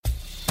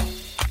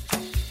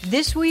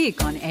This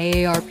week on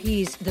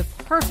AARP's The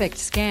Perfect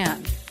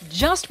Scam,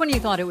 just when you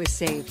thought it was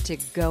safe to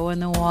go in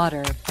the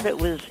water. It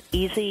was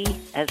easy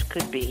as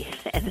could be,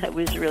 and it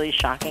was really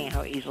shocking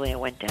how easily it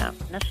went down.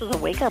 And this was a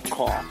wake-up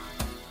call.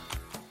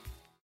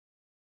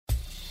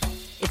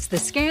 It's the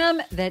scam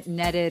that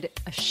netted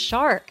a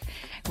shark.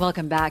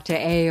 Welcome back to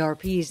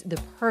AARP's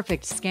The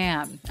Perfect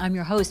Scam. I'm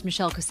your host,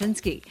 Michelle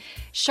Kosinski.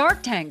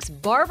 Shark Tank's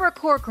Barbara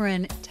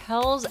Corcoran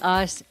tells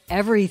us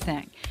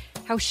everything.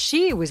 How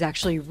she was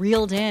actually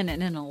reeled in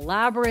an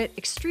elaborate,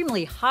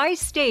 extremely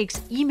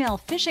high-stakes email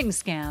phishing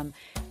scam,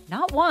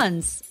 not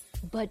once,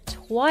 but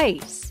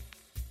twice.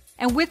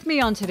 And with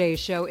me on today's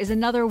show is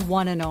another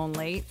one and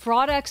only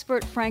fraud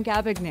expert, Frank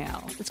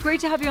Abagnale. It's great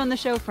to have you on the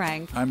show,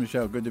 Frank. Hi,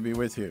 Michelle. Good to be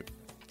with you.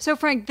 So,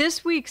 Frank,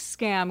 this week's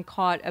scam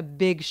caught a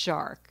big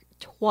shark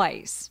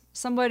twice.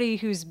 Somebody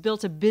who's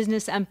built a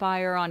business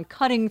empire on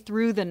cutting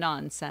through the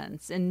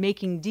nonsense and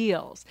making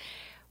deals.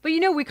 But,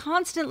 we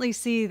constantly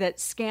see that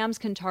scams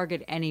can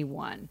target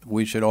anyone.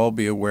 We should all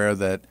be aware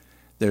that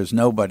there's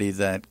nobody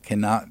that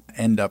cannot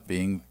end up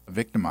being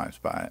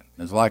victimized by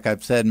it. It's like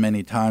I've said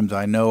many times,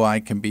 I know I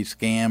can be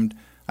scammed.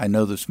 I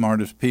know the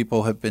smartest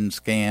people have been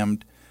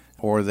scammed,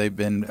 or they've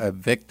been a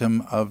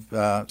victim of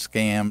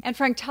scam. And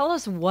Frank, tell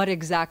us what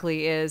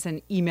exactly is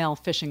an email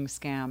phishing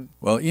scam.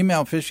 Well,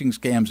 email phishing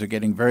scams are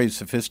getting very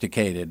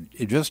sophisticated.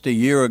 Just a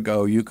year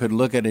ago, you could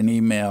look at an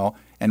email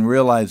and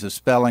realize the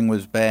spelling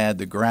was bad,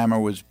 the grammar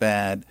was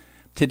bad.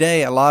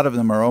 Today, a lot of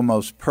them are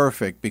almost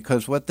perfect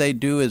because what they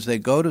do is they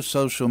go to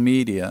social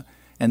media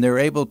and they're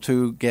able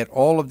to get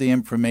all of the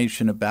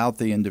information about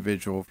the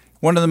individual.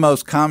 One of the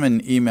most common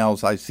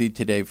emails I see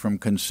today from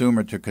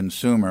consumer to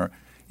consumer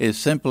is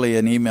simply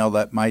an email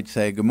that might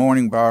say, "Good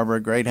morning, Barbara.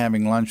 Great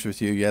having lunch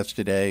with you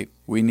yesterday.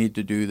 We need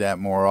to do that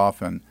more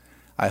often.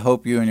 I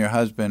hope you and your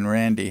husband,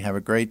 Randy, have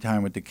a great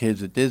time with the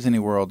kids at Disney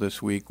World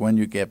this week. When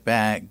you get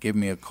back, give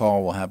me a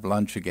call. We'll have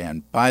lunch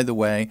again. By the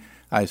way,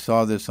 I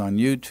saw this on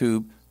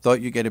YouTube.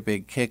 Thought you'd get a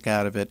big kick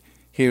out of it.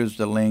 Here's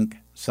the link.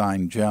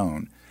 Signed,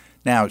 Joan."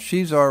 Now,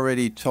 she's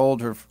already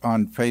told her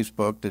on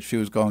Facebook that she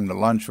was going to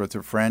lunch with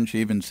her friend. She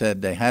even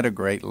said they had a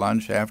great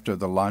lunch after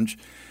the lunch.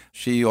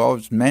 She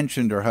always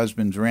mentioned her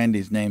husband's,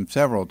 Randy's, name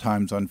several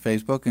times on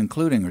Facebook,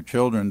 including her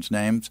children's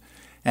names.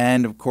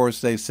 And, of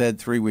course, they said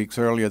 3 weeks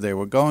earlier they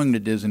were going to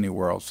Disney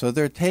World. So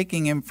they're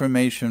taking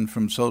information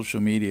from social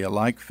media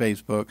like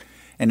Facebook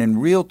and in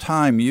real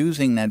time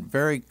using that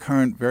very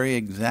current, very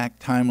exact,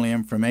 timely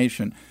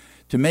information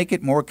to make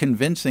it more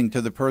convincing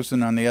to the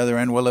person on the other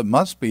end. Well, it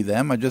must be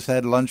them. I just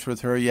had lunch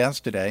with her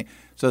yesterday.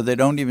 So they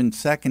don't even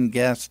second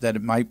guess that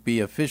it might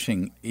be a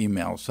phishing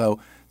email. So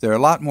they're a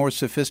lot more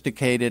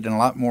sophisticated and a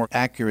lot more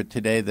accurate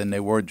today than they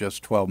were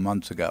just 12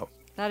 months ago.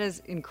 That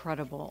is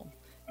incredible.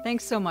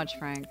 Thanks so much,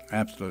 Frank.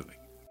 Absolutely.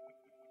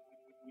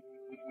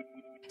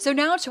 So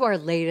now to our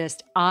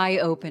latest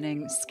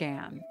eye-opening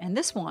scam. And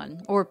this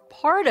one, or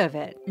part of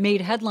it,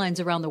 made headlines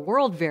around the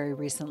world very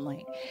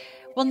recently.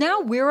 Well,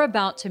 now we're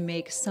about to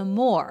make some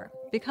more,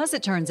 because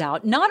it turns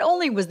out not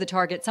only was the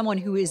target someone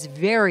who is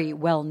very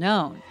well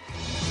known.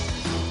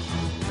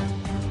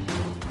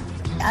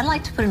 I'd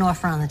like to put an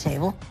offer on the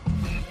table.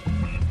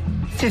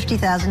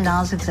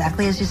 $50,000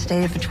 exactly as you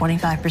stated for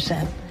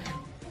 25%.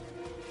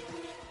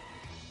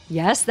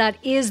 Yes, that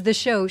is the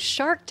show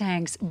Shark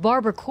Tank's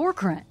Barbara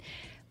Corcoran.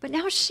 But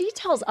now she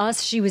tells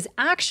us she was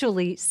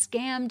actually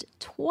scammed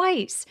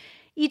twice.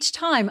 Each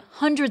time,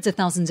 hundreds of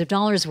thousands of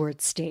dollars were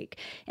at stake.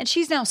 And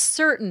she's now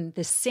certain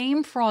the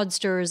same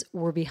fraudsters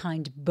were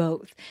behind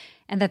both.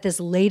 And that this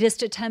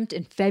latest attempt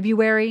in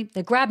February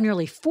that grabbed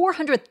nearly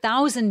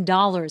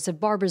 $400,000 of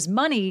Barbara's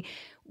money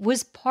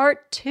was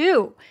part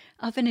two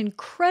of an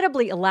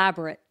incredibly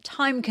elaborate,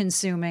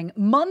 time-consuming,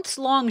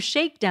 months-long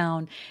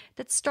shakedown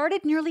that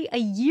started nearly a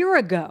year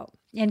ago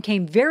and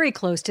came very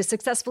close to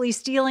successfully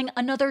stealing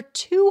another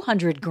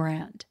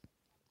 $200,000.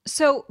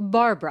 So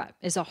Barbara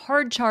is a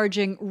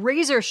hard-charging,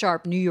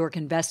 razor-sharp New York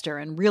investor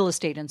in real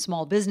estate and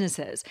small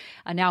businesses,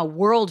 a now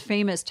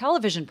world-famous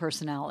television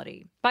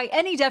personality. By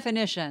any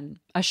definition,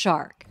 a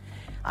shark.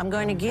 I'm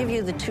going to give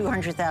you the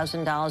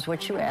 $200,000,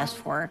 what you asked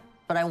for,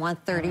 but I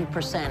want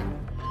 30%.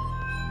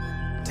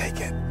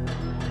 Take it.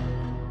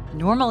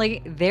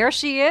 Normally, there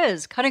she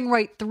is, cutting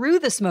right through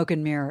the smoke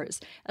and mirrors,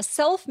 a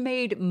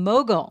self-made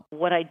mogul.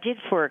 What I did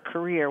for a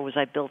career was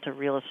I built a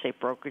real estate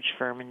brokerage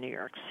firm in New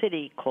York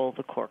City called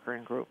the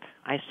Corcoran Group.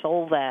 I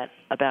sold that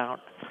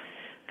about,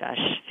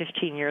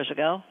 15 years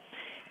ago.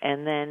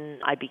 And then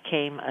I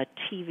became a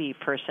TV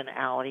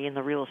personality in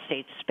the real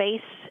estate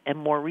space. And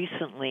more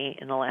recently,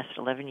 in the last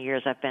 11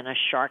 years, I've been a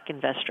shark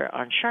investor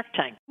on Shark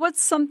Tank.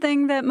 What's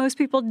something that most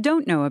people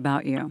don't know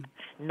about you?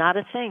 Not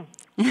a thing.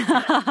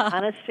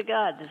 Honest to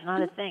God, there's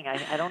not a thing.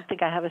 I don't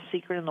think I have a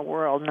secret in the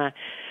world. And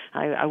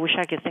I wish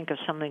I could think of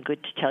something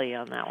good to tell you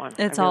on that one.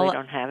 I really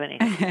don't have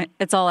anything.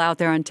 It's all out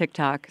there on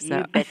TikTok. So.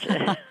 You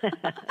betcha.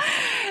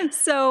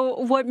 So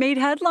what made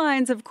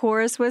headlines, of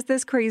course, was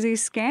this crazy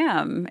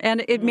scam.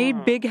 And it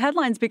made big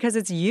headlines because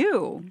it's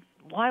you.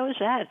 Why was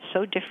that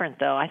so different,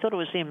 though? I thought it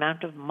was the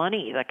amount of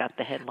money that got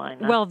the headline.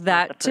 Well,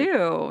 that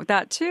too.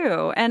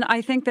 And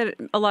I think that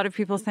a lot of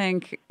people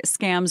think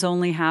scams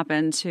only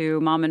happen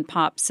to mom and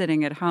pop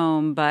sitting at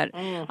home, but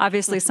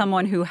obviously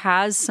someone who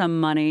has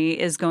some money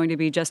is going to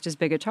be just as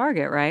big a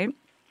target, right?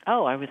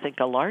 Oh, I would think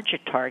a larger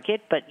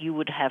target, but you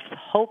would have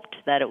hoped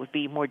that it would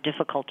be more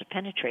difficult to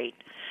penetrate.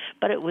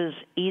 But it was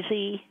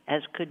easy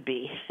as could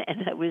be,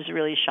 and it was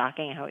really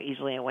shocking how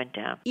easily it went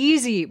down.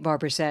 Easy,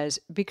 Barbara says,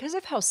 because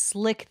of how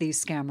slick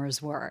these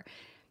scammers were.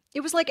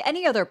 It was like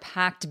any other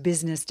packed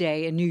business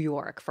day in New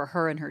York for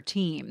her and her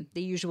team.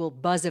 The usual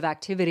buzz of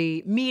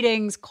activity,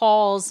 meetings,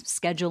 calls,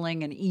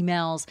 scheduling, and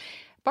emails.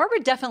 Barbara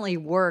definitely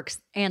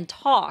works and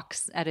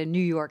talks at a New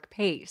York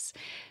pace.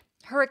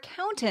 Her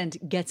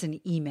accountant gets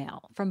an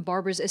email from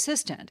Barbara's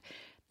assistant,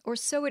 or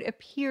so it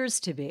appears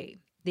to be.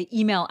 The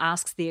email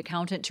asks the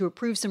accountant to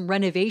approve some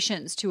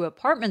renovations to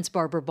apartments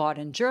Barbara bought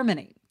in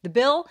Germany. The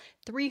bill,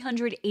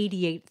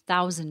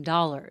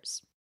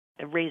 $388,000.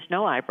 It raised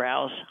no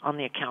eyebrows on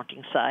the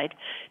accounting side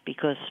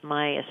because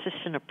my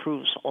assistant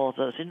approves all of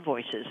those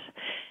invoices.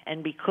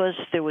 And because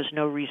there was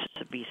no reason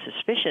to be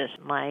suspicious,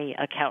 my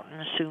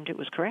accountant assumed it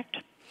was correct.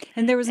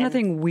 And there was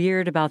nothing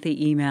weird about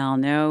the email,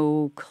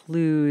 no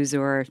clues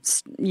or,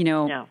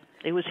 No,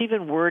 it was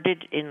even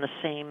worded in the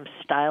same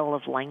style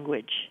of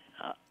language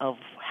of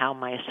how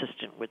my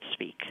assistant would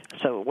speak.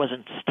 So it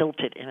wasn't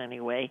stilted in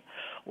any way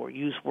or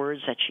use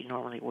words that she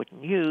normally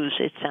wouldn't use.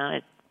 It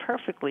sounded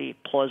perfectly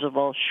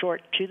plausible,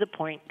 short, to the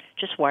point,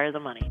 just wire the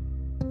money.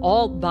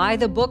 All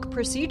by-the-book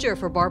procedure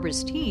for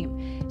Barbara's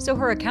team. So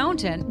her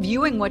accountant,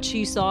 viewing what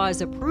she saw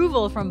as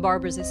approval from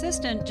Barbara's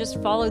assistant, just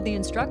followed the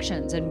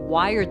instructions and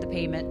wired the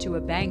payment to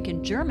a bank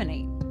in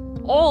Germany.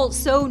 All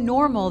so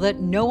normal that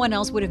no one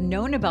else would have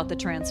known about the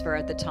transfer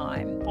at the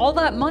time. All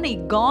that money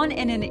gone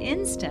in an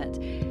instant.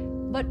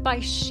 But by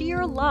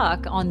sheer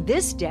luck, on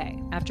this day,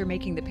 after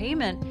making the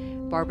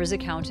payment, Barbara's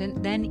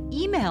accountant then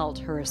emailed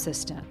her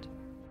assistant.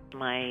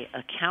 My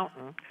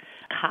accountant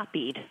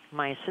copied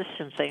my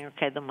assistant saying,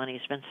 okay, the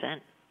money's been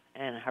sent.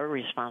 And her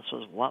response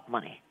was, what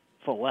money?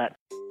 For what?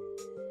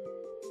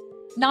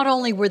 Not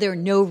only were there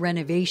no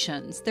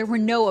renovations, there were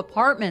no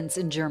apartments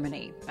in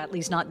Germany, at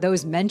least not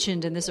those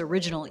mentioned in this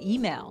original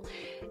email.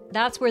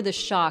 That's where the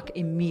shock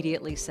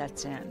immediately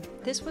sets in.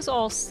 This was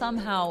all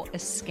somehow a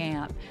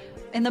scam.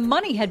 And the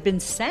money had been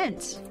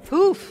sent,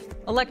 poof,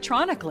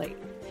 electronically.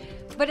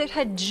 But it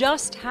had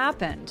just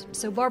happened,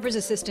 so Barbara's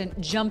assistant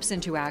jumps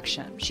into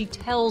action. She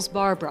tells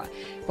Barbara.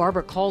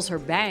 Barbara calls her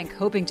bank,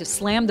 hoping to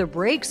slam the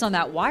brakes on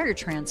that wire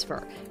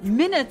transfer.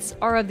 Minutes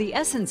are of the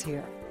essence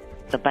here.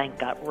 The bank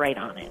got right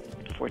on it,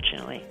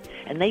 fortunately.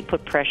 And they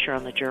put pressure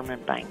on the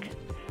German bank,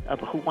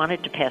 who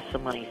wanted to pass the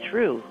money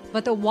through.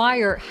 But the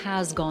wire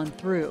has gone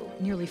through.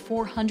 Nearly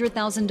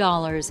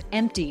 $400,000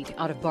 emptied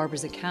out of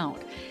Barbara's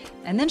account.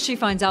 And then she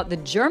finds out the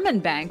German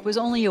bank was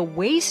only a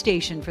way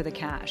station for the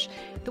cash.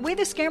 The way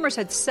the scammers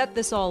had set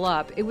this all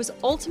up, it was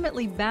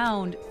ultimately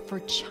bound for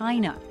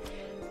China.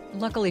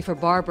 Luckily for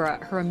Barbara,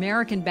 her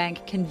American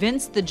bank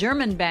convinced the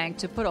German bank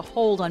to put a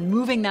hold on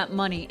moving that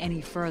money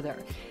any further.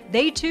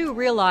 They too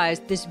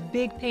realized this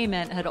big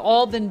payment had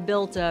all been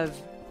built of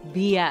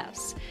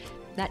BS.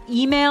 That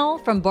email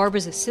from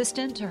Barbara's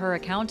assistant to her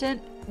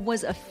accountant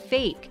was a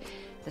fake.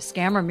 The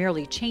scammer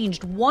merely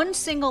changed one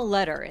single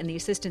letter in the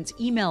assistant's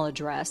email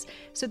address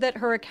so that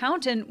her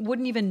accountant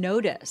wouldn't even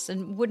notice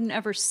and wouldn't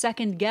ever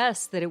second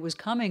guess that it was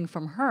coming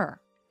from her.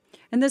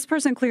 And this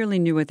person clearly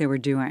knew what they were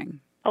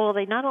doing. Oh, well,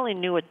 they not only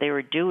knew what they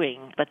were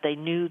doing, but they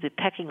knew the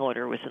pecking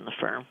order within the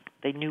firm.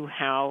 They knew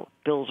how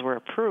bills were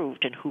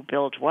approved and who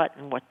billed what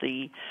and what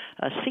the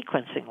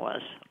sequencing was,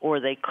 or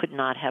they could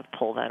not have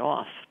pulled that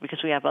off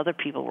because we have other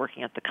people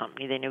working at the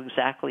company. They knew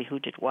exactly who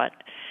did what,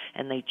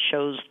 and they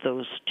chose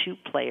those two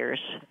players.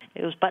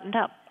 It was buttoned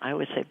up. I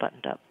always say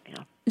buttoned up,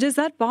 Does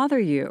that bother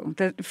you?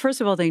 That first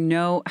of all, they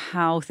know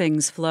how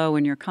things flow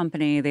in your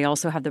company. They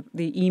also have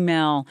the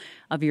email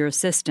of your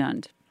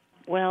assistant.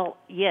 Well,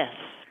 yes,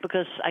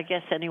 because I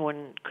guess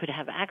anyone could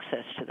have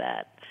access to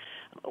that.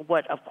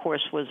 What, of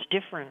course, was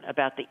different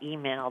about the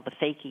email, the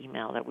fake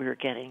email that we were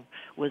getting,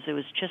 was there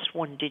was just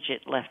one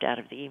digit left out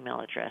of the email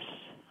address.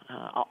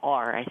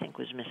 R, I think,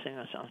 was missing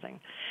or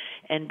something.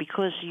 And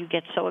because you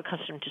get so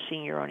accustomed to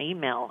seeing your own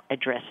email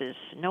addresses,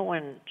 no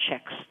one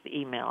checks the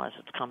email as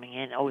it's coming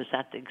in. Oh, is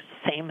that the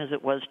same as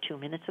it was 2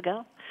 minutes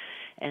ago?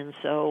 And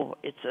so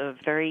it's a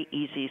very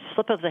easy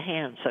slip of the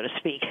hand, so to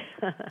speak.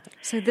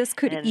 So this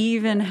could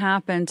even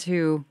happen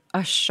to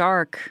a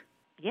shark.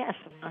 Yes,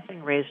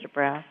 nothing raised a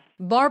brow.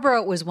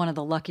 Barbara was one of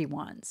the lucky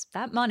ones.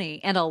 That money,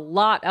 and a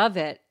lot of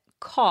it,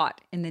 caught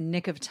in the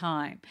nick of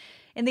time.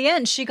 In the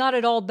end, she got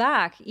it all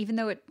back, even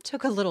though it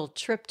took a little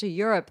trip to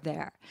Europe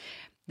there.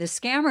 The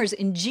scammers'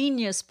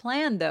 ingenious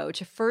plan, though,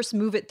 to first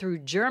move it through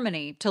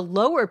Germany to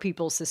lower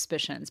people's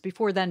suspicions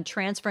before then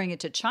transferring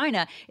it to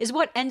China is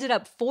what ended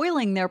up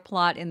foiling their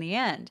plot in the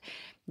end.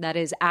 That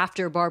is,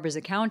 after Barbara's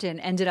accountant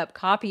ended up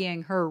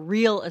copying her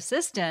real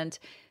assistant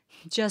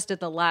just at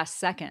the last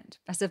second,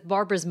 as if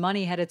Barbara's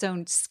money had its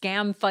own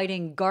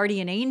scam-fighting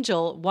guardian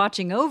angel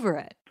watching over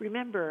it.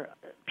 Remember,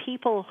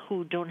 people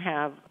who don't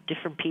have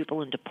different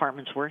people in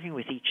departments working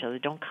with each other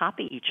don't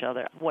copy each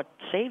other. What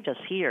saved us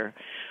here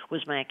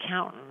was my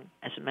accountant,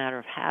 as a matter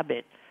of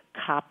habit,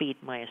 copied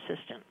my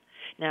assistant.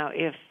 Now,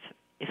 if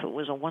it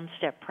was a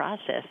one-step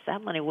process,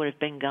 that money would have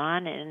been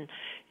gone, and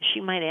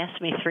she might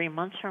ask me 3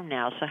 months from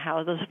now, so how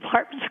are those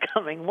apartments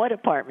coming? What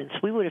apartments?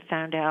 We would have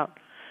found out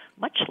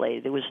much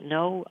later. There was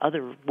no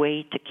other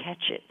way to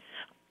catch it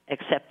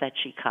except that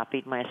she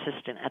copied my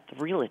assistant at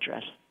the real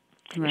address.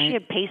 Right. If she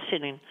had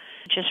pasted and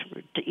just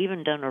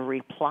even done a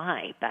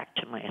reply back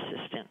to my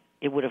assistant,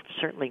 it would have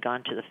certainly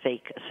gone to the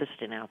fake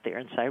assistant out there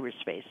in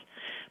cyberspace.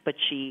 But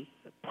she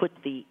put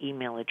the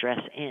email address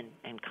in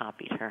and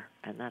copied her,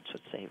 and that's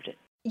what saved it.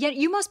 Yet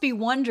you must be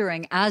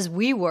wondering, as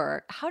we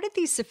were, how did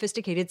these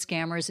sophisticated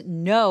scammers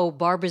know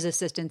Barbara's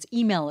assistant's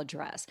email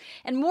address?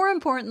 And more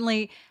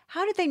importantly,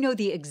 how did they know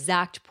the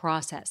exact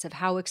process of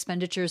how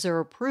expenditures are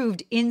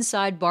approved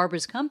inside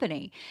Barbara's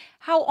company?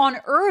 How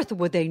on earth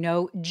would they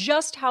know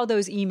just how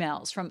those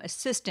emails from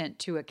assistant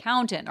to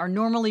accountant are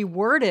normally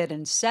worded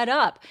and set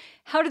up?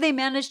 How do they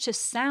manage to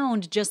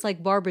sound just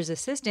like Barbara's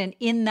assistant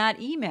in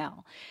that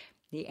email?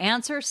 The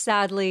answer,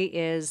 sadly,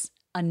 is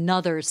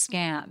another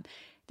scam.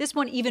 This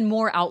one even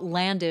more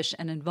outlandish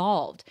and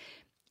involved.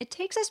 It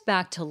takes us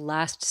back to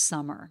last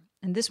summer.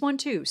 And this one,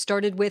 too,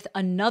 started with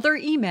another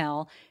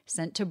email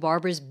sent to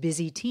Barbara's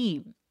busy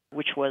team,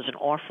 which was an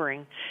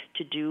offering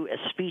to do a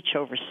speech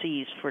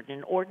overseas for an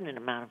inordinate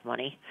amount of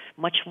money,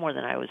 much more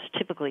than I was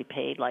typically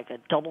paid, like a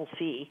double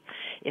fee,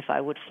 if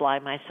I would fly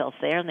myself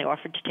there. And they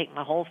offered to take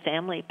my whole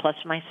family plus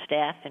my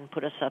staff and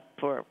put us up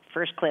for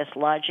first-class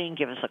lodging,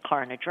 give us a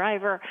car and a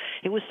driver.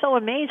 It was so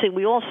amazing.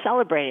 We all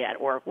celebrated at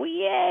work.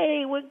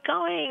 Yay, we're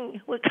going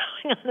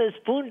on this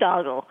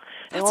boondoggle.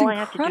 That's and all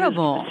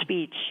incredible. I have to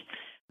do is do a speech.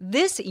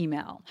 This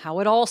email, how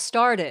it all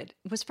started,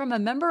 was from a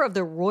member of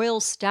the royal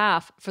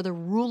staff for the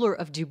ruler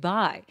of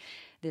Dubai.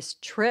 This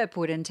trip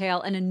would entail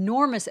an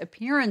enormous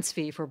appearance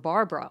fee for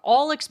Barbara,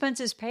 all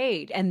expenses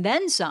paid, and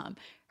then some,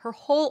 her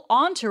whole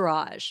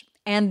entourage,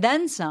 and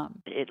then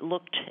some. It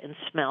looked and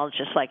smelled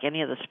just like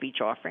any other speech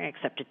offering,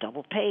 except it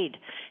double paid.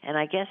 And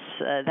I guess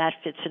that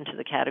fits into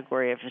the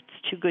category of it's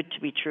too good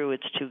to be true,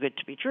 it's too good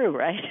to be true,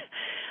 right?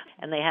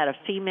 And they had a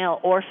female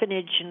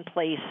orphanage in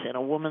place and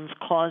a woman's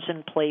cause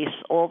in place,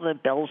 all the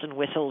bells and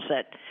whistles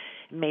that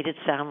made it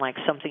sound like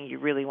something you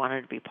really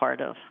wanted to be part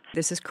of.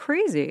 This is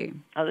crazy.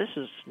 Oh, this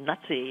is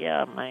nutsy.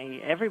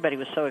 Everybody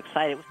was so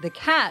excited. The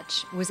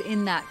catch was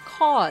in that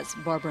cause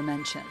Barbara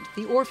mentioned,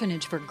 the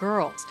orphanage for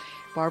girls.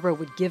 Barbara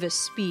would give a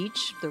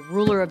speech. The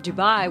ruler of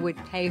Dubai would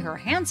pay her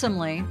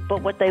handsomely.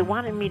 But what they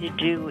wanted me to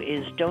do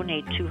is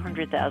donate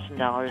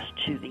 $200,000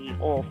 to the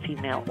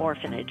all-female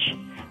orphanage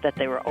that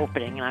they were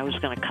opening, and I was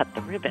going to cut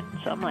the ribbon.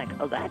 So I'm like,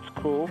 oh, that's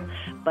cool.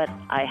 But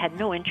I had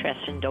no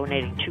interest in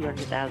donating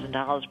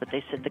 $200,000, but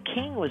they said the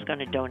king was going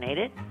to donate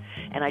it,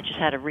 and I just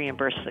had to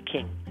reimburse the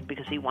king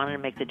because he wanted to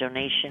make the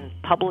donation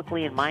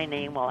publicly in my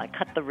name while I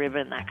cut the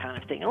ribbon, that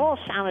kind of thing. It all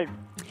sounded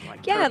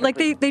like perfectly.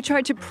 Like they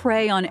tried to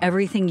prey on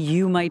everything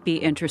you might be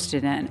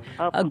interested in.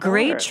 A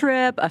great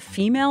trip, a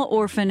female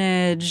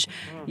orphanage,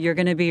 you're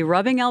going to be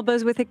rubbing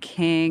elbows with a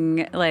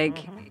king.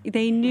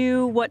 They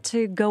knew what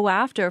to go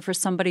after for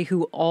somebody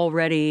who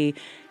already,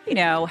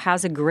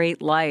 has a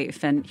great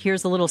life, and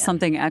here's a little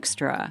something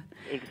extra.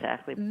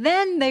 Exactly.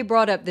 Then they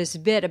brought up this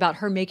bit about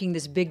her making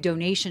this big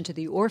donation to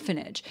the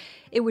orphanage.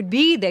 It would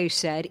be, they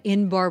said,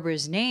 in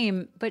Barbara's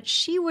name, but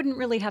she wouldn't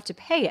really have to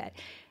pay it.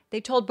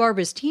 They told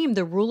Barbara's team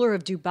the ruler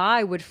of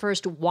Dubai would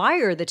first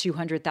wire the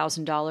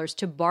 $200,000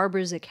 to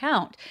Barbara's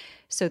account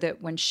so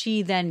that when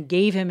she then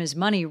gave him his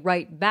money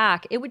right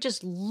back, it would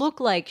just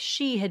look like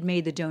she had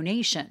made the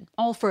donation,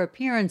 all for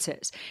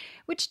appearances,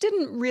 which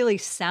didn't really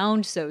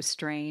sound so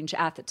strange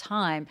at the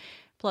time.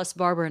 Plus,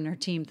 Barbara and her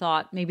team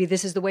thought maybe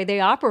this is the way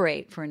they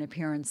operate for an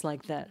appearance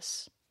like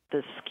this.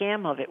 The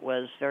scam of it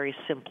was very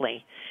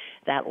simply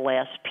that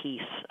last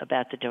piece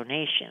about the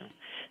donation.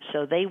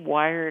 So they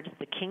wired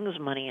the king's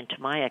money into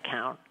my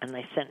account, and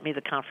they sent me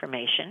the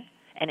confirmation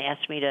and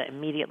asked me to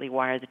immediately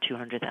wire the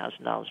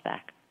 $200,000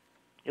 back.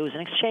 It was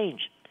an exchange.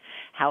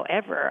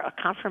 However, a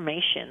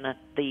confirmation that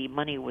the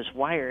money was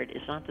wired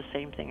is not the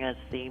same thing as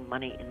the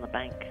money in the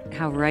bank.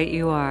 How right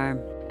you are.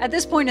 At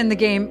this point in the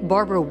game,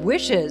 Barbara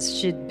wishes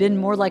she'd been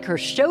more like her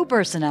show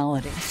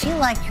personality. I feel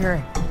like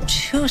you're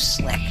too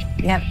slick.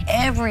 You have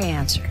every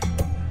answer.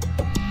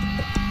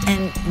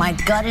 And my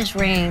gut is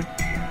ringing.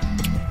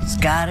 There's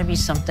got to be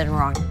something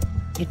wrong.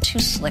 You're too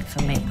slick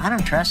for me. I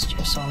don't trust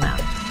you, so I'm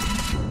out.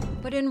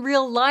 But in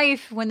real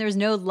life, when there's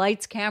no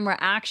lights, camera,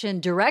 action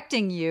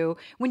directing you,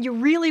 when you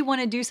really want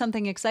to do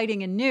something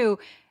exciting and new,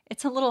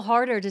 it's a little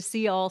harder to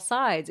see all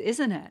sides,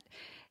 isn't it?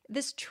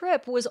 This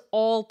trip was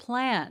all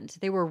planned.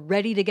 They were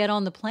ready to get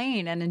on the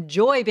plane and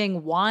enjoy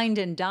being wined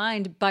and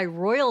dined by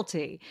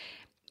royalty.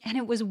 And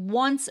it was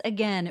once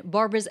again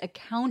Barbara's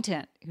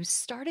accountant who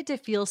started to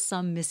feel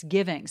some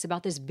misgivings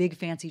about this big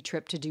fancy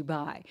trip to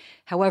Dubai.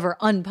 However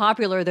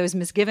unpopular those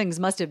misgivings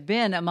must have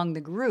been among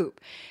the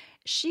group.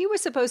 She was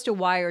supposed to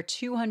wire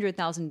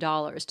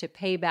 $200,000 to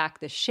pay back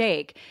the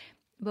sheikh,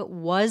 But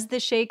was the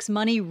Sheikh's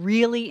money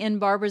really in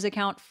Barbara's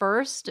account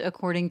first,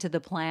 according to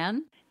the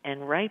plan?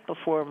 And right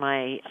before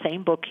my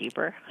same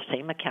bookkeeper,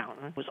 same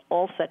accountant, was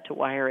all set to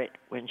wire it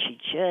when she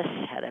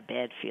just had a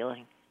bad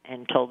feeling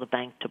and told the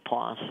bank to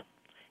pause.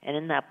 And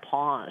in that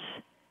pause,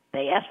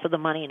 they asked for the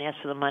money and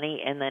asked for the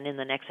money, and then in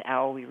the next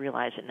hour we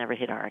realized it never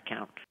hit our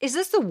account. Is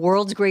this the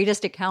world's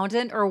greatest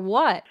accountant or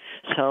what?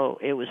 So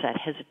it was that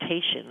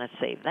hesitation that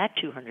saved that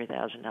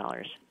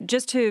 $200,000.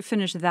 Just to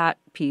finish that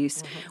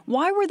piece,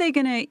 why were they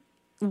going to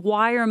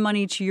wire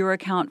money to your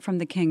account from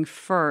the king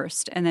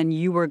first, and then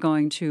you were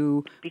going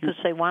to... Because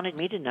they wanted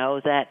me to know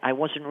that I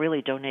wasn't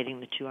really donating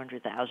the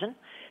 $200,000.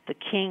 The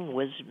king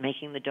was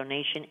making the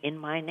donation in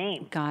my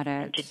name. Got it.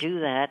 And to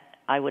do that,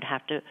 I would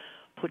have to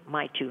put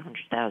my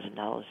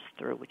 $200,000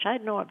 through, which I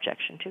had no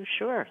objection to.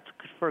 Sure,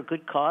 it's for a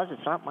good cause.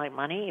 It's not my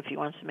money. If he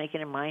wants to make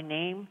it in my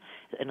name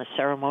in a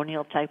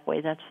ceremonial type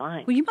way, that's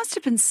fine. Well, you must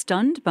have been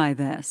stunned by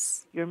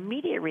this. Your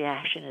immediate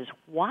reaction is,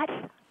 what?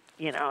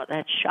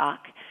 That shock.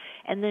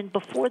 And then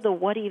before the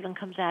what even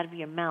comes out of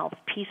your mouth,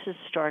 pieces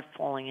start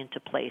falling into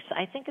place.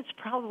 I think it's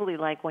probably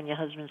like when your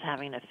husband's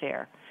having an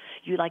affair.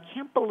 You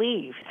can't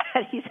believe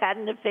that he's had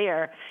an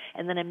affair,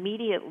 and then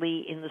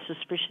immediately in the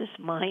suspicious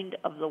mind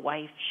of the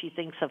wife, she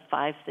thinks of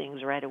 5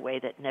 things right away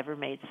that never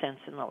made sense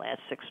in the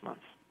last 6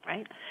 months,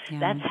 right? Yeah.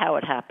 That's how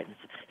it happens.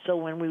 So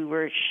when we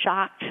were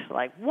shocked,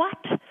 like, what?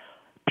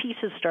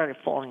 Pieces started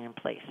falling in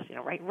place,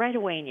 right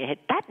away in your head.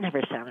 That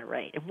never sounded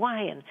right. And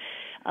why? And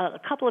a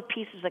couple of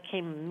pieces that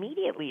came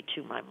immediately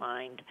to my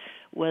mind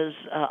was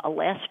a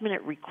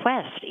last-minute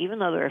request, even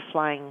though there were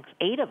flying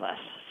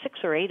 6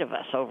 or 8 of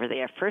us over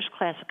there,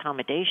 first-class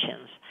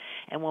accommodations.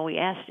 And when we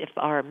asked if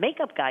our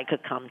makeup guy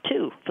could come,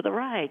 too, for the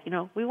ride,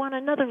 we want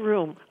another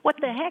room. What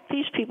the heck?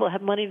 These people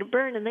have money to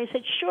burn. And they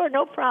said, sure,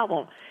 no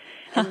problem.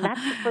 And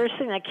that's the first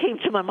thing that came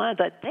to my mind.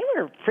 That they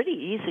were pretty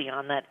easy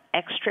on that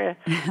extra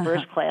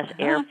first-class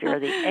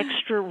airfare, the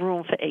extra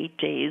room for 8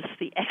 days,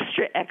 the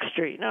extra,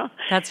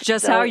 That's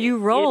just how you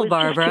roll,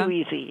 Barbara. It was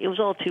just too easy. It was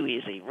all too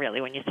easy, really,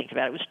 when you think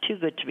about it. It was too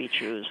good to be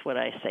true, is what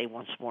I say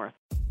once more.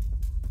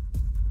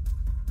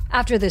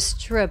 After this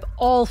trip,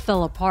 all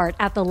fell apart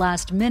at the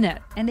last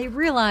minute, and they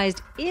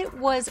realized it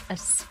was a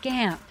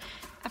scam.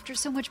 After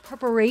so much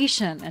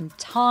preparation and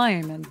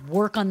time and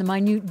work on the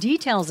minute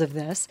details of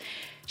this,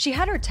 she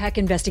had her tech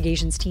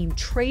investigations team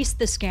trace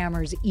the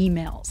scammers'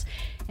 emails.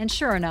 And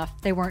sure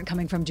enough, they weren't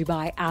coming from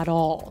Dubai at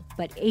all,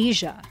 but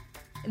Asia.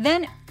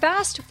 Then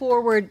fast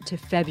forward to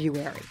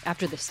February.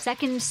 After the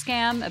second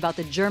scam about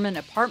the German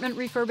apartment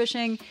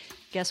refurbishing,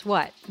 guess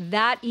what?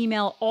 That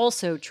email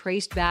also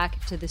traced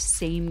back to the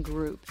same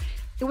group.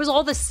 It was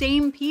all the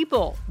same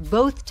people,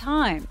 both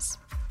times.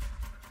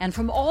 And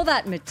from all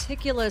that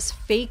meticulous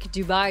fake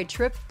Dubai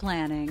trip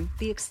planning,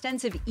 the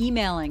extensive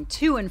emailing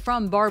to and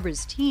from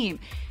Barbara's team,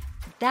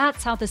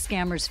 that's how the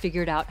scammers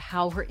figured out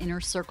how her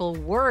inner circle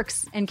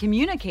works and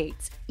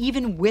communicates,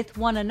 even with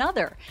one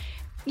another.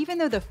 Even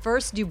though the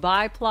first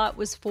Dubai plot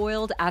was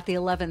foiled at the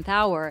 11th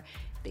hour,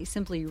 they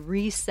simply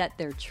reset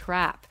their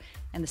trap.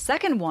 And the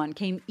second one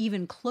came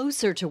even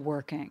closer to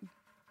working.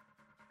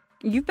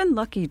 You've been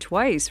lucky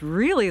twice,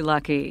 really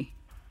lucky.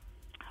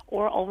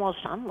 Or almost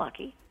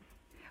unlucky.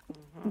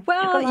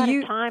 Well, took a lot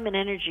of time and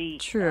energy.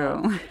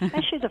 True.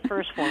 Especially the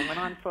first one went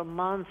on for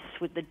months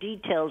with the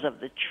details of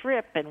the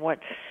trip and what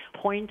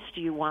points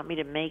do you want me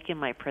to make in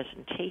my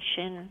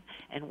presentation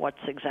and what's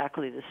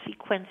exactly the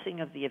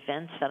sequencing of the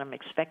events that I'm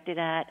expected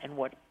at and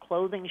what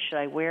clothing should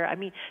I wear. I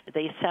mean,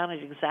 they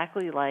sounded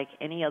exactly like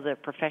any other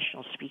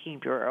professional speaking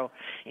bureau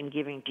in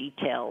giving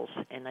details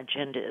and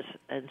agendas.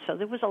 And so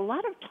there was a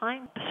lot of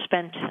time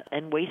spent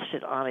and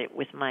wasted on it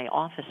with my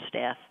office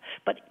staff.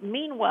 But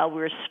meanwhile,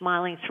 we were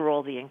smiling through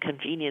all the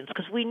inconvenience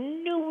because we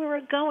knew we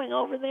were going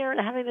over there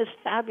and having this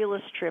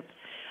fabulous trip,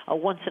 a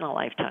once in a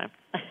lifetime.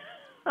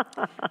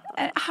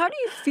 How do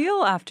you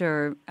feel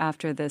after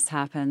this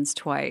happens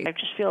twice? I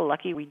just feel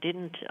lucky we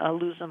didn't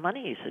lose the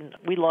monies, and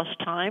we lost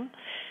time,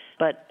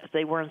 but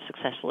they weren't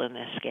successful in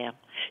their scam.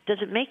 Does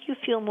it make you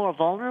feel more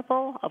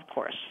vulnerable? Of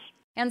course.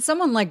 And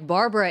someone like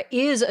Barbara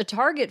is a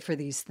target for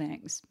these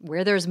things.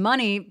 Where there's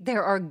money,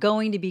 there are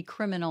going to be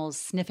criminals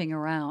sniffing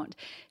around.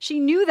 She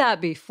knew that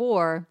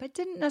before, but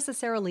didn't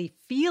necessarily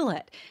feel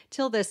it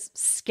till this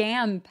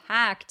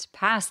scam-packed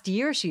past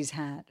year she's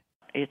had.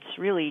 It's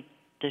really,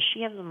 does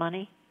she have the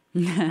money?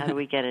 How do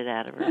we get it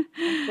out of her?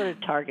 That's what a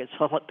target's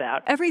all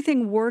about.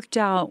 Everything worked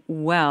out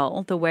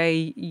well, the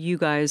way you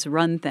guys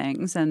run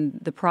things and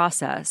the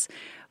process.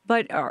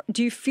 But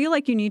do you feel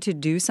like you need to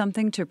do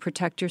something to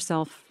protect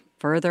yourself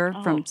further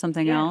from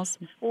something else?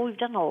 Well, we've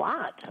done a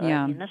lot.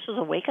 Yeah. I mean, this was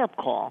a wake-up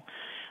call.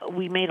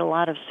 We made a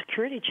lot of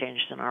security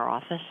changes in our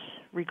office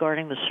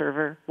regarding the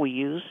server we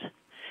use.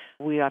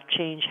 We have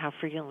changed how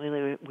frequently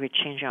we're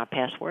changing our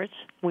passwords.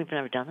 We've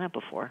never done that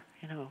before.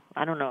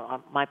 I don't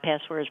know. My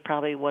password is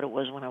probably what it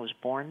was when I was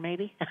born,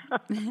 maybe.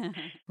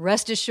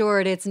 Rest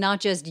assured, it's not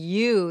just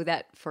you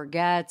that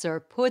forgets or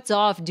puts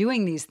off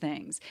doing these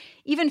things.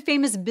 Even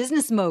famous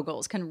business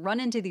moguls can run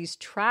into these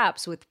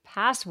traps with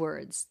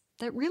passwords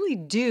that really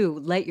do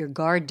let your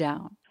guard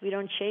down. We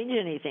don't change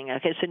anything.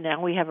 Okay, so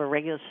now we have a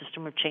regular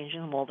system of changing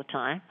them all the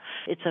time.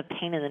 It's a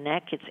pain in the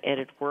neck. It's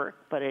added work,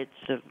 but it's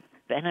a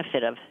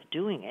benefit of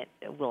doing it.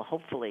 It will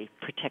hopefully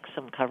protect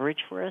some coverage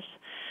for us.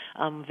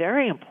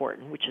 Very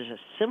important, which is a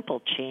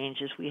simple change,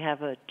 is we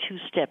have a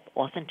two-step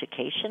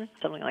authentication,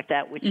 something like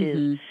that, which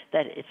is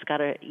that it's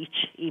got each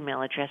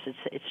email address,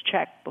 it's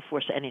checked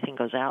before anything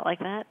goes out like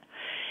that.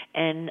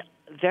 And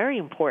very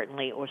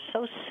importantly, or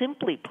so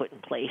simply put in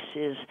place,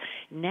 is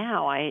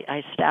now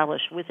I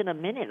established within a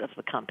minute of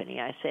the company,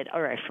 I said,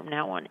 all right, from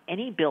now on,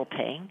 any bill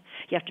paying,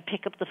 you have to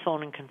pick up the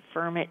phone and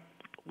confirm it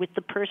with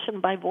the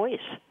person by voice.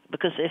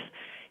 Because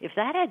if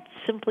that had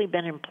simply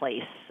been in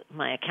place,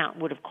 my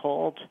accountant would have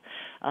called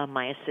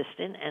my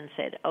assistant and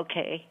said,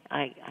 okay,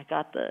 I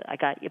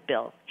got your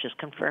bill, just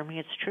confirming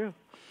it's true,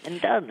 and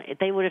done.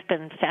 They would have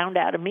been found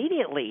out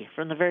immediately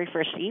from the very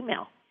first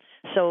email.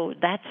 So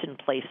that's in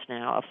place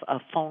now, a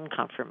phone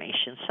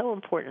confirmation. So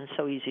important,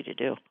 so easy to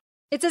do.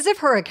 It's as if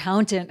her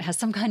accountant has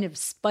some kind of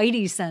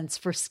spidey sense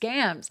for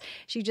scams.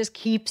 She just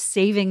keeps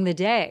saving the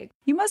day.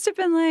 You must have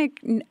been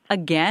like,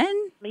 again?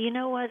 You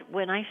know what?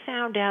 When I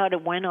found out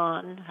it went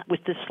on with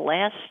this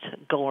last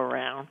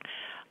go-around,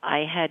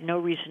 I had no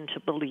reason to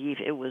believe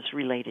it was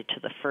related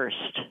to the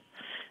first.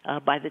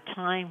 By the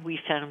time we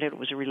found it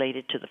was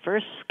related to the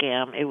first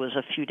scam, it was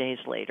a few days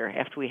later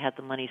after we had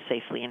the money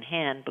safely in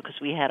hand, because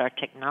we had our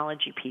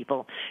technology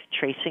people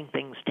tracing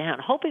things down,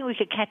 hoping we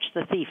could catch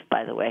the thief,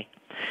 by the way.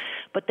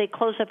 But they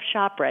close up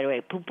shop right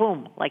away, boom,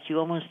 boom, like you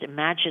almost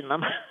imagine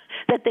them,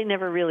 that they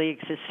never really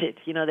existed.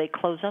 You know, they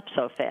close up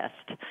so fast.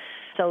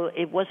 So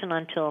it wasn't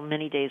until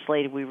many days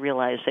later we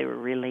realized they were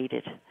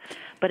related.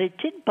 But it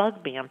did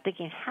bug me. I'm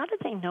thinking, how did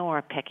they know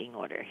our pecking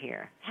order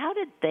here? How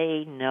did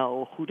they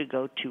know who to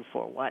go to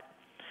for what?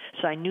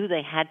 So I knew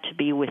they had to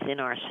be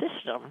within our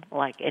system,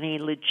 like any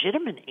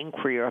legitimate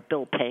inquiry or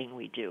bill paying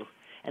we do.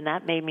 And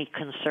that made me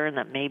concerned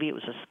that maybe it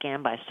was a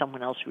scam by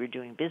someone else we were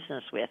doing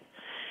business with.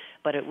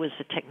 But it was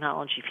the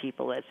technology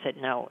people that said,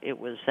 no, it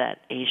was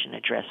that Asian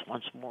address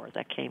once more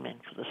that came in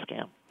for the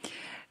scam.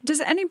 Does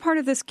any part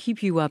of this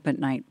keep you up at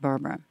night,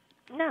 Barbara?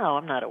 No,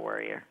 I'm not a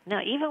worrier. Now,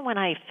 even when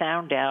I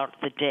found out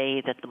the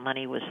day that the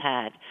money was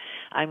had,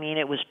 I mean,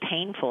 it was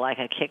painful, like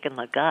a kick in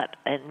the gut.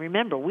 And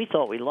remember, we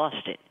thought we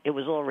lost it. It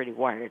was already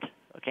wired.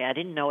 Okay, I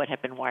didn't know it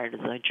had been wired to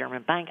the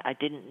German bank. I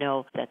didn't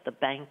know that the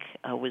bank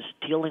was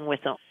dealing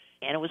with them.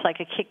 And it was like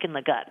a kick in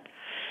the gut.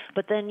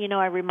 But then, you know,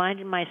 I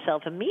reminded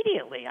myself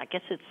immediately, I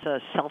guess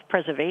it's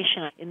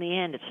self-preservation. In the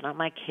end, it's not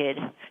my kid.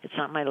 It's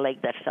not my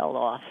leg that fell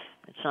off.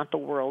 It's not the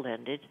world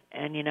ended.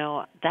 And, you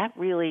know, that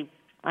really,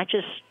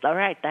 all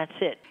right, that's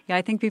it. Yeah,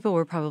 I think people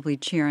were probably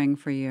cheering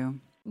for you.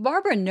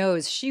 Barbara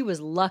knows she was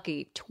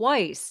lucky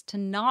twice to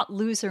not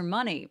lose her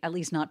money, at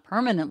least not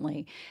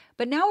permanently.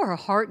 But now her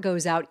heart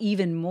goes out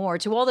even more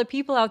to all the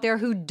people out there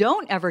who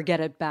don't ever get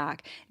it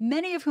back,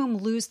 many of whom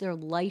lose their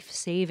life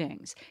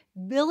savings.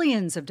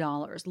 Billions of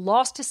dollars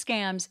lost to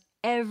scams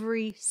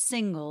every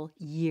single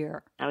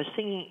year. I was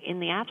thinking, in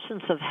the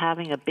absence of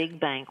having a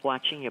big bank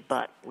watching your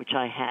butt, which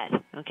I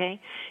had,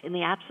 okay, in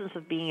the absence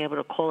of being able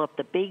to call up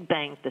the big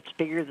bank that's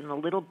bigger than the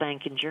little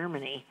bank in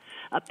Germany,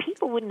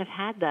 people wouldn't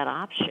have had that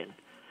option.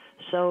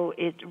 So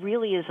it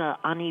really is an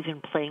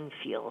uneven playing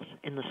field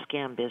in the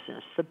scam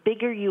business. The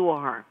bigger you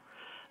are,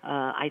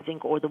 I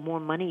think, or the more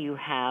money you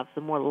have,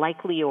 the more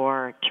likely you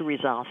are to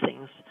resolve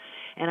things.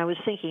 And I was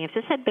thinking, if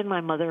this had been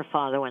my mother or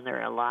father when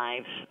they're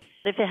alive,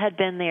 if it had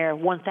been their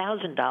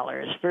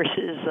 $1,000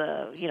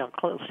 versus,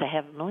 close to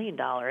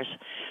 $500,000,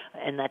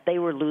 and that they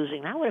were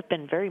losing, that would have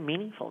been very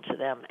meaningful to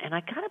them. And I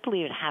kind of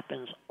believe it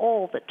happens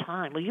all the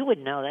time. Well, you would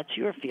know. That's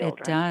your field, right?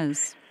 It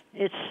does.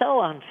 It's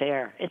so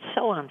unfair. It's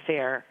so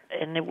unfair.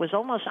 And it was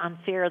almost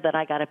unfair that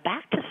I got it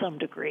back to some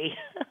degree,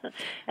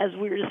 as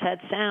weird as that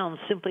sounds,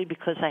 simply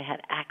because I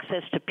had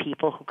access to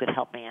people who could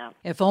help me out.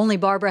 If only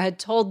Barbara had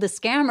told the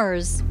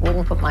scammers.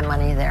 Wouldn't put my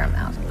money there, I'm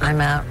out. I'm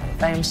out.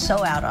 I am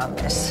so out on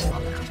this.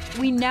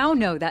 We now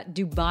know that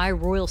Dubai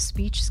Royal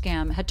Speech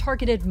scam had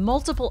targeted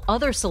multiple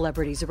other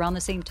celebrities around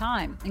the same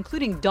time,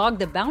 including Dog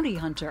the Bounty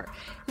Hunter,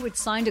 who had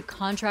signed a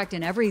contract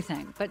and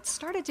everything, but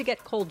started to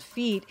get cold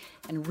feet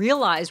and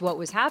realized what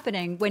was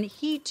happening when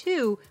he,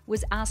 too,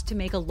 was asked to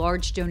make a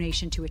large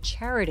donation to a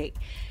charity.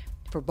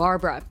 For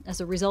Barbara, as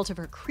a result of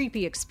her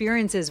creepy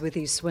experiences with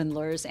these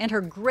swindlers and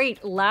her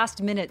great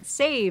last-minute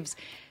saves,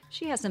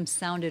 she has some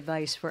sound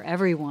advice for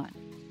everyone.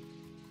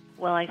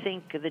 Well, I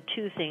think the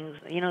two things,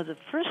 the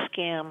first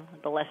scam,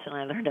 the lesson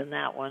I learned on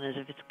that one is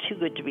if it's too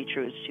good to be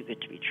true, it's too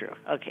good to be true.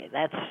 Okay,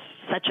 that's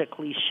such a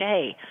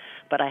cliche,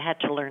 but I had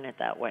to learn it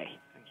that way.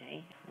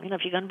 Okay,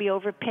 if you're going to be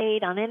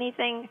overpaid on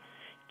anything,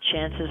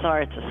 chances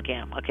are it's a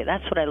scam. Okay,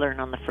 that's what I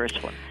learned on the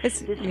first one.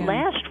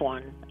 Last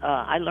one,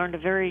 I learned a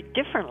very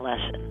different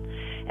lesson,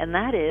 and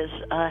that is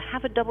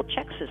have a double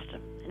check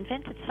system.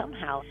 invented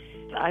somehow.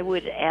 I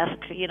would ask,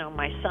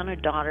 my son or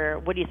daughter,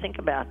 what do you think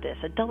about this?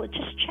 Adult,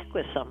 just check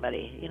with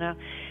somebody,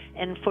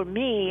 And for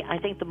me, I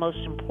think the most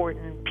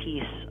important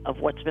piece of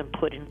what's been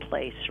put in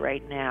place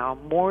right now,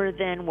 more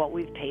than what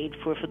we've paid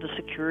for the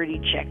security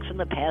checks and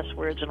the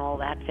passwords and all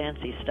that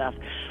fancy stuff,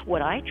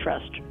 what I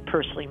trust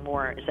personally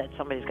more is that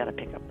somebody's got to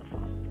pick up the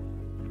phone.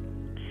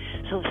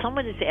 So if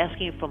someone is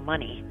asking you for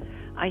money,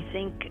 I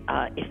think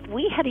if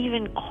we had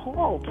even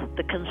called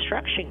the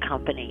construction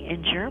company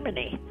in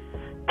Germany,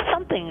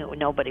 something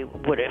nobody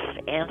would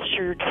have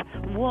answered.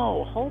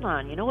 Whoa, hold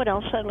on. You know what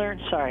else I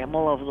learned? Sorry, I'm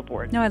all over the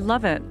board. No, I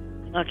love it.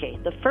 Okay,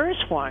 the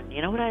first one,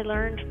 you know what I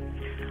learned?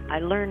 I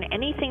learned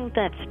anything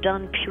that's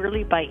done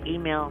purely by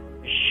email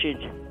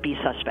should be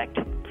suspect.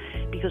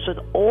 Because with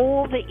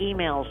all the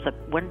emails that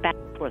went back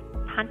and forth,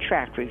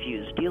 contract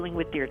reviews, dealing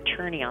with their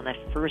attorney on that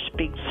first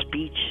big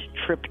speech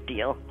trip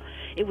deal,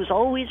 it was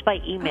always by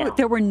email. Oh,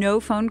 there were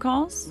no phone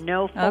calls?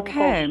 No phone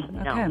calls.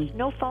 No. Okay.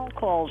 No phone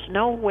calls.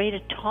 No way to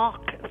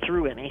talk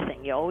through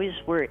anything. You always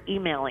were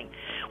emailing,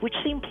 which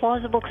seemed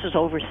plausible because it's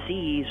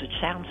overseas, which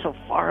sounds so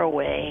far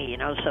away,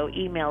 so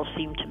emails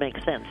seemed to make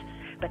sense.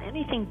 But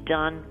anything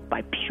done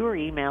by pure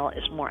email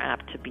is more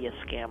apt to be a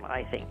scam,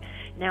 I think.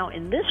 Now,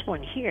 in this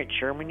one here,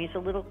 Germany's a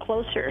little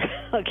closer,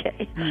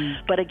 okay?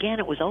 But again,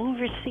 it was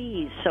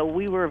overseas, so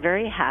we were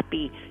very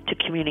happy to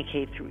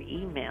communicate through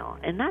email.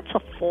 And that's a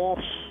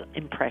false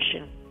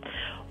impression.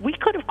 We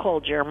could have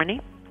called Germany.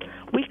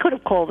 We could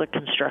have called a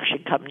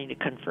construction company to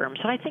confirm.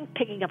 So I think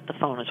picking up the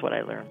phone is what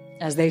I learned.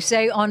 As they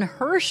say on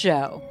her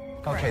show.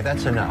 Okay,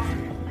 that's enough.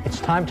 It's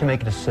time to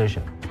make a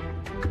decision.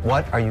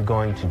 What are you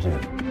going to do?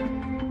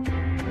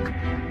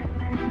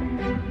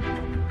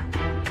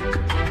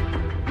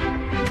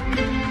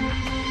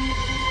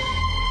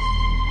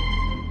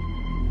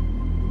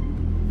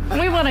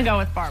 We want to go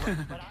with Barbara.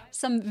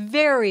 Some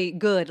very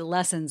good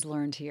lessons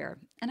learned here.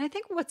 And I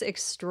think what's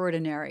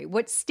extraordinary,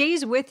 what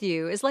stays with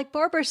you is, like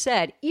Barbara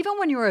said, even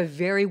when you're a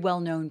very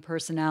well-known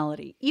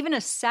personality, even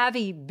a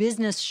savvy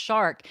business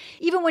shark,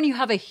 even when you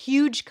have a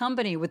huge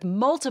company with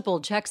multiple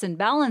checks and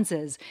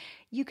balances,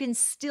 you can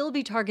still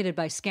be targeted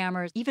by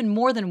scammers even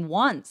more than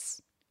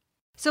once.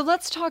 So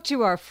let's talk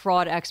to our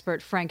fraud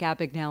expert, Frank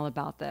Abagnale,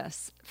 about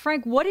this.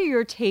 Frank, what are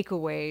your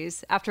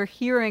takeaways after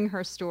hearing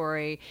her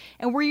story?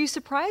 And were you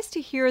surprised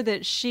to hear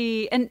that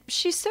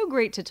she's so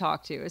great to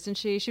talk to, isn't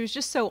she? She was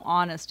just so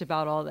honest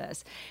about all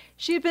this.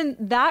 She had been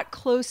that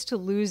close to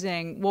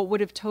losing what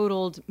would have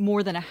totaled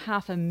more than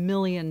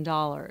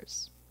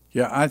 $500,000.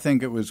 Yeah, I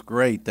think it was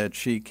great that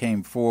she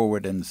came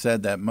forward and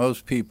said that.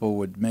 Most people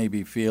would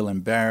maybe feel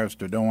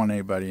embarrassed or don't want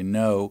anybody to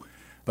know.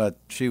 But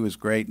she was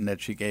great in that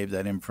she gave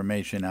that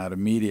information out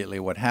immediately,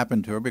 what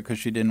happened to her, because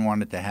she didn't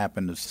want it to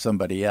happen to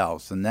somebody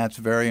else. And that's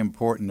very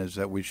important, is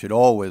that we should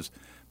always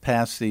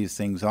pass these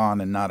things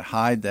on and not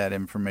hide that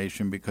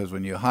information, because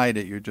when you hide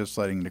it, you're just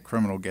letting the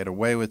criminal get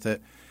away with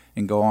it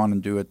and go on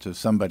and do it to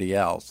somebody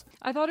else.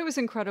 I thought it was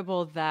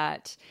incredible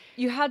that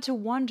you had to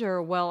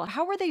wonder, well,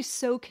 how were they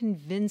so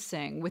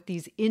convincing with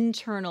these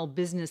internal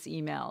business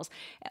emails,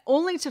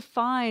 only to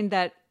find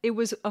that it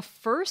was a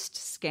first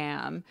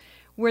scam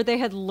where they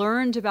had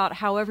learned about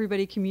how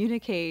everybody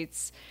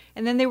communicates,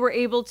 and then they were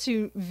able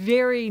to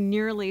very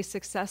nearly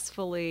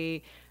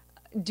successfully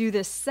do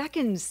this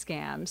second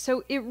scam.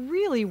 So it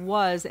really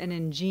was an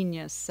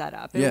ingenious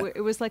setup.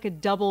 It was like a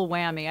double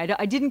whammy.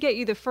 I didn't get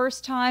you the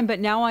first time, but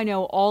now I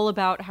know all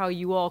about how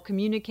you all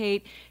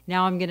communicate.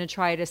 Now I'm going to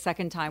try it a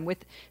second time,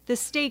 with the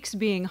stakes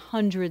being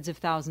hundreds of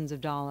thousands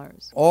of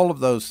dollars. All of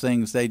those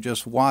things, they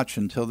just watch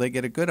until they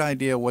get a good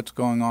idea what's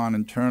going on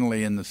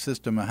internally in the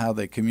system and how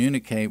they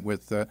communicate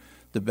with the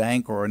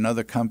bank or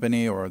another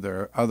company or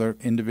their other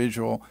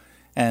individual.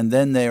 And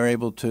then they are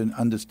able to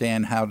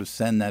understand how to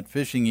send that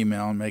phishing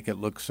email and make it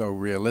look so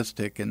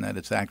realistic and that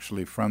it's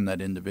actually from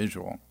that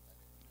individual.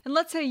 And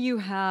let's say you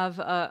have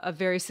a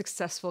very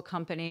successful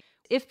company.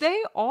 If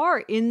they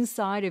are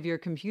inside of your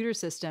computer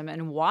system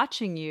and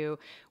watching you,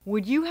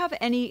 would you have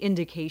any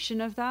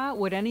indication of that?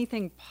 Would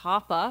anything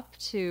pop up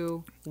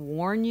to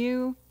warn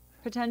you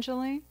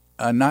potentially?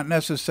 Not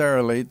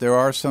necessarily. There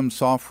are some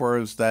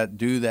softwares that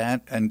do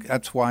that, and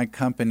that's why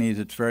companies,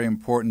 it's very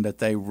important that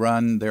they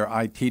run, their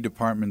IT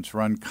departments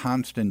run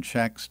constant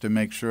checks to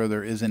make sure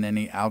there isn't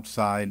any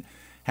outside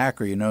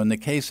hacker. In the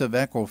case of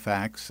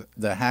Equifax,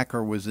 the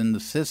hacker was in the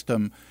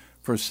system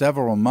for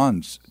several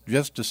months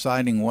just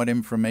deciding what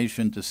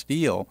information to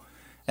steal,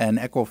 and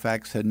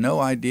Equifax had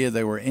no idea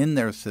they were in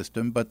their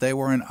system, but they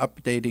weren't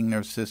updating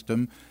their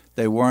system.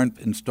 They weren't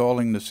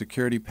installing the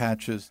security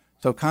patches.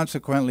 So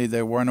consequently,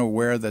 they weren't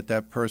aware that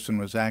that person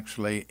was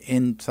actually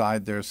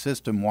inside their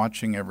system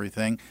watching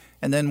everything.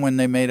 And then when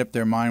they made up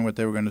their mind what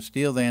they were going to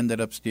steal, they ended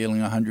up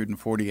stealing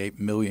 148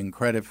 million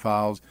credit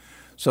files.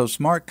 So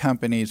smart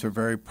companies are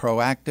very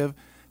proactive.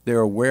 They're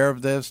aware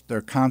of this.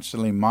 They're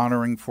constantly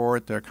monitoring for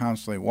it. They're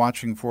constantly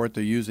watching for it.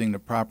 They're using the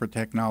proper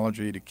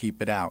technology to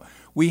keep it out.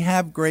 We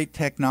have great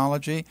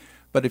technology,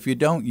 but if you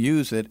don't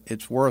use it,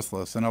 it's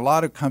worthless. And a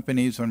lot of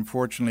companies,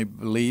 unfortunately,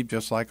 believe,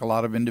 just like a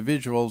lot of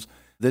individuals,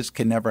 This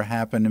can never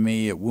happen to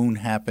me. It won't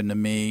happen to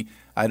me.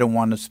 I don't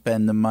want to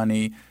spend the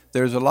money.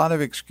 There's a lot of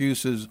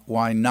excuses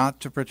why not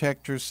to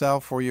protect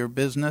yourself or your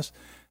business.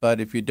 But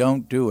if you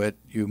don't do it,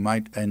 you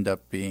might end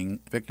up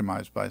being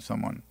victimized by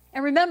someone.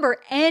 And remember,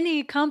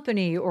 any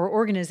company or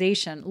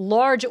organization,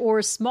 large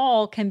or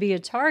small, can be a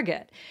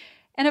target.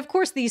 And of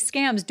course, these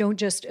scams don't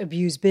just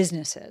abuse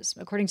businesses.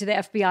 According to the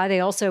FBI, they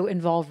also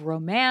involve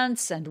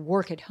romance and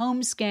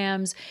work-at-home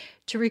scams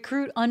to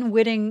recruit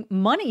unwitting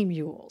money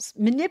mules,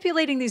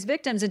 manipulating these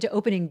victims into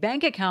opening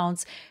bank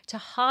accounts to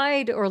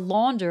hide or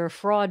launder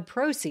fraud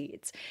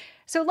proceeds.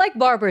 So like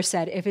Barbara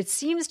said, if it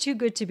seems too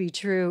good to be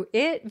true,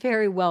 it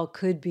very well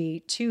could be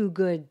too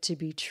good to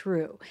be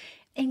true.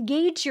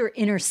 Engage your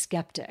inner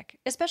skeptic,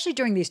 especially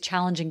during these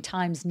challenging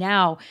times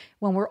now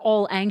when we're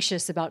all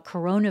anxious about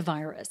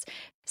coronavirus.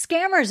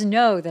 Scammers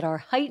know that our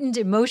heightened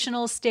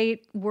emotional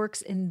state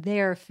works in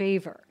their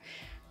favor.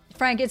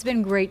 Frank, it's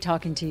been great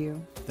talking to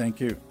you. Thank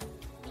you.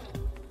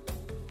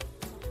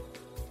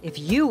 If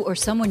you or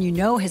someone you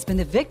know has been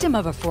the victim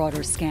of a fraud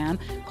or scam,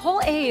 call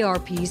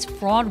AARP's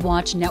Fraud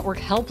Watch Network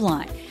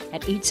helpline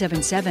at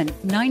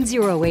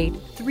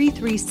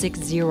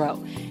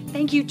 877-908-3360.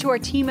 Thank you to our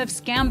team of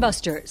Scam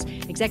Busters,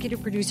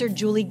 executive producer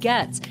Julie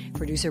Getz,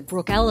 producer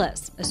Brooke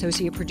Ellis,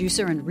 associate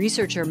producer and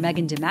researcher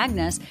Megan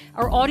DeMagnus,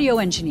 our audio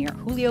engineer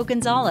Julio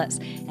Gonzalez,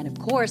 and of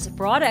course,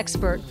 fraud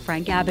expert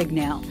Frank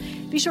Abagnale.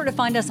 Be sure to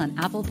find us on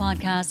Apple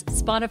Podcasts,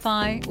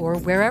 Spotify, or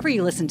wherever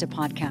you listen to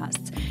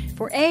podcasts.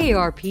 For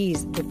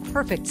AARP's The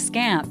Perfect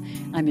Scam,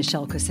 I'm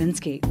Michelle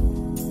Kosinski.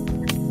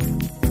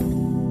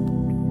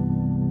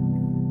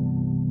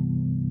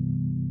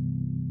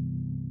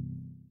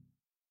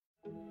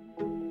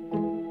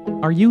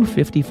 Are you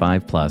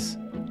 55 plus?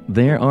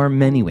 There are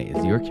many ways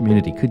your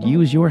community could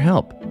use your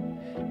help.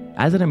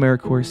 As an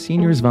AmeriCorps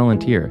Seniors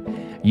volunteer,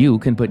 you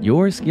can put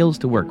your skills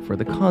to work for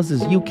the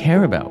causes you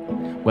care about,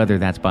 whether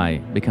that's by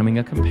becoming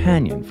a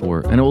companion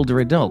for an older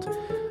adult,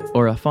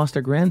 or a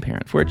foster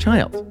grandparent for a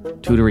child,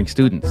 tutoring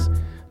students,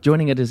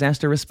 joining a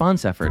disaster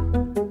response effort,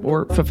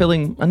 or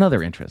fulfilling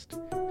another interest.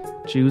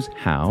 Choose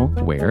how,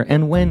 where,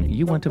 and when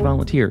you want to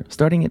volunteer,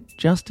 starting at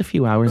just a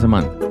few hours a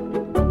month.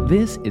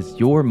 This is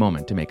your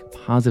moment to make a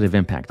positive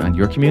impact on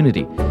your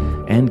community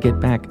and get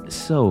back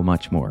so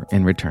much more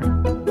in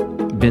return.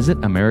 Visit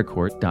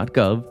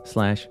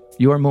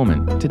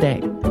AmeriCorps.gov/yourmoment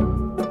today.